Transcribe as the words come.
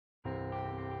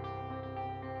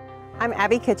I'm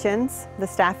Abby Kitchens, the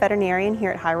staff veterinarian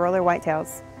here at High Roller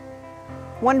Whitetails.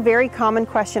 One very common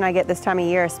question I get this time of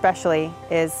year especially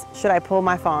is, should I pull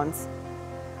my fawns?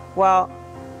 Well,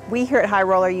 we here at High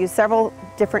Roller use several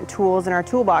different tools in our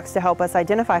toolbox to help us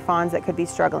identify fawns that could be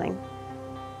struggling.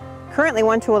 Currently,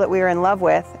 one tool that we are in love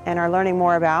with and are learning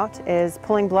more about is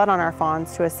pulling blood on our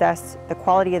fawns to assess the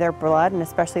quality of their blood and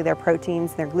especially their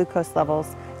proteins and their glucose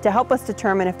levels to help us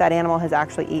determine if that animal has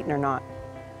actually eaten or not.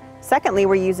 Secondly,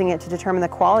 we're using it to determine the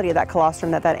quality of that colostrum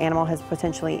that that animal has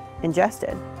potentially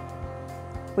ingested.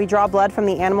 We draw blood from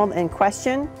the animal in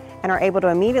question and are able to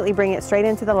immediately bring it straight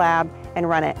into the lab and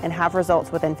run it and have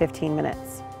results within 15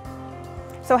 minutes.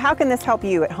 So how can this help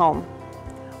you at home?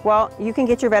 Well, you can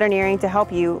get your veterinarian to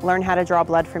help you learn how to draw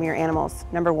blood from your animals.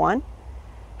 Number one,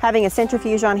 having a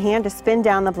centrifuge on hand to spin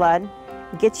down the blood,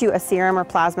 get you a serum or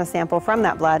plasma sample from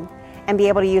that blood, and be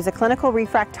able to use a clinical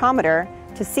refractometer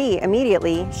to see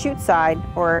immediately, chute side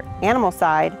or animal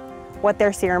side, what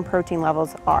their serum protein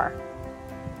levels are.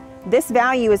 This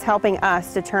value is helping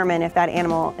us determine if that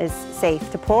animal is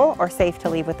safe to pull or safe to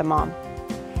leave with the mom.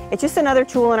 It's just another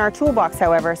tool in our toolbox,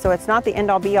 however, so it's not the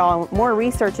end-all be-all. More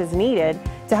research is needed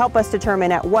to help us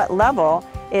determine at what level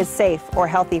is safe or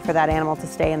healthy for that animal to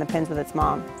stay in the pens with its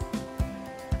mom.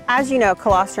 As you know,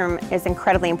 colostrum is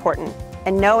incredibly important,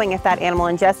 and knowing if that animal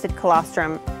ingested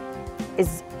colostrum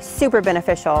is super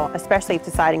beneficial, especially if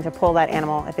deciding to pull that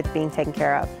animal if it's being taken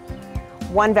care of.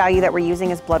 One value that we're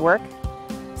using is blood work.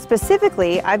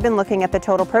 Specifically, I've been looking at the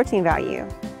total protein value.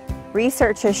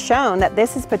 Research has shown that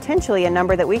this is potentially a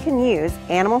number that we can use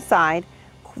animal side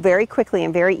very quickly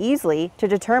and very easily to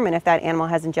determine if that animal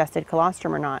has ingested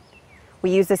colostrum or not.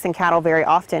 We use this in cattle very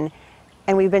often,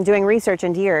 and we've been doing research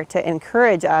in deer to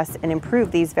encourage us and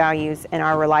improve these values and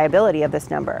our reliability of this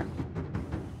number.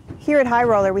 Here at High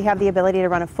Roller, we have the ability to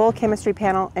run a full chemistry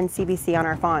panel and CBC on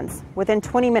our fawns. Within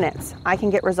 20 minutes, I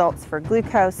can get results for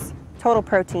glucose, total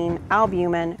protein,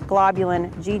 albumin,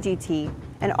 globulin, GGT,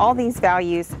 and all these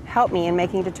values help me in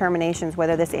making determinations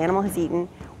whether this animal has eaten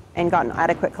and gotten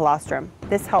adequate colostrum.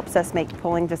 This helps us make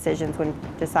pulling decisions when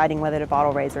deciding whether to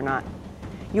bottle raise or not.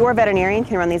 Your veterinarian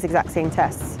can run these exact same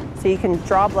tests. So you can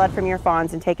draw blood from your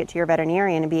fawns and take it to your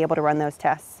veterinarian and be able to run those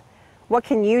tests. What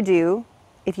can you do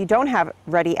if you don't have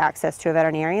ready access to a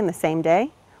veterinarian the same day?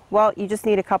 Well, you just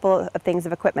need a couple of things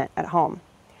of equipment at home.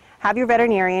 Have your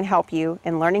veterinarian help you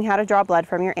in learning how to draw blood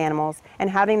from your animals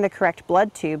and having the correct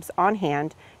blood tubes on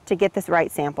hand to get the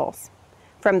right samples.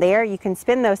 From there, you can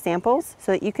spin those samples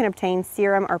so that you can obtain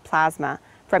serum or plasma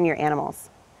from your animals.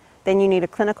 Then you need a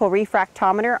clinical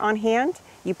refractometer on hand.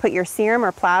 You put your serum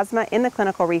or plasma in the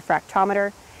clinical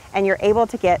refractometer and you're able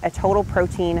to get a total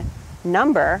protein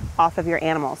number off of your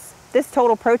animals. This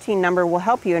total protein number will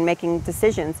help you in making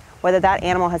decisions whether that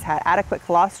animal has had adequate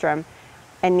colostrum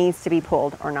and needs to be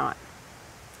pulled or not.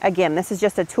 Again, this is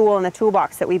just a tool in the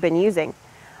toolbox that we've been using.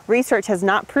 Research has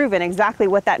not proven exactly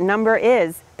what that number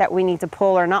is that we need to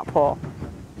pull or not pull.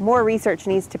 More research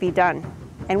needs to be done,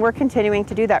 and we're continuing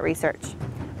to do that research.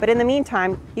 But in the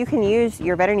meantime, you can use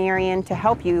your veterinarian to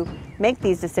help you make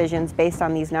these decisions based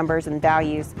on these numbers and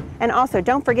values. And also,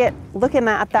 don't forget, looking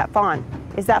at that fawn.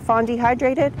 Is that fawn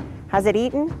dehydrated? Has it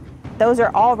eaten? Those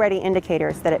are already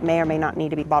indicators that it may or may not need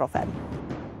to be bottle fed.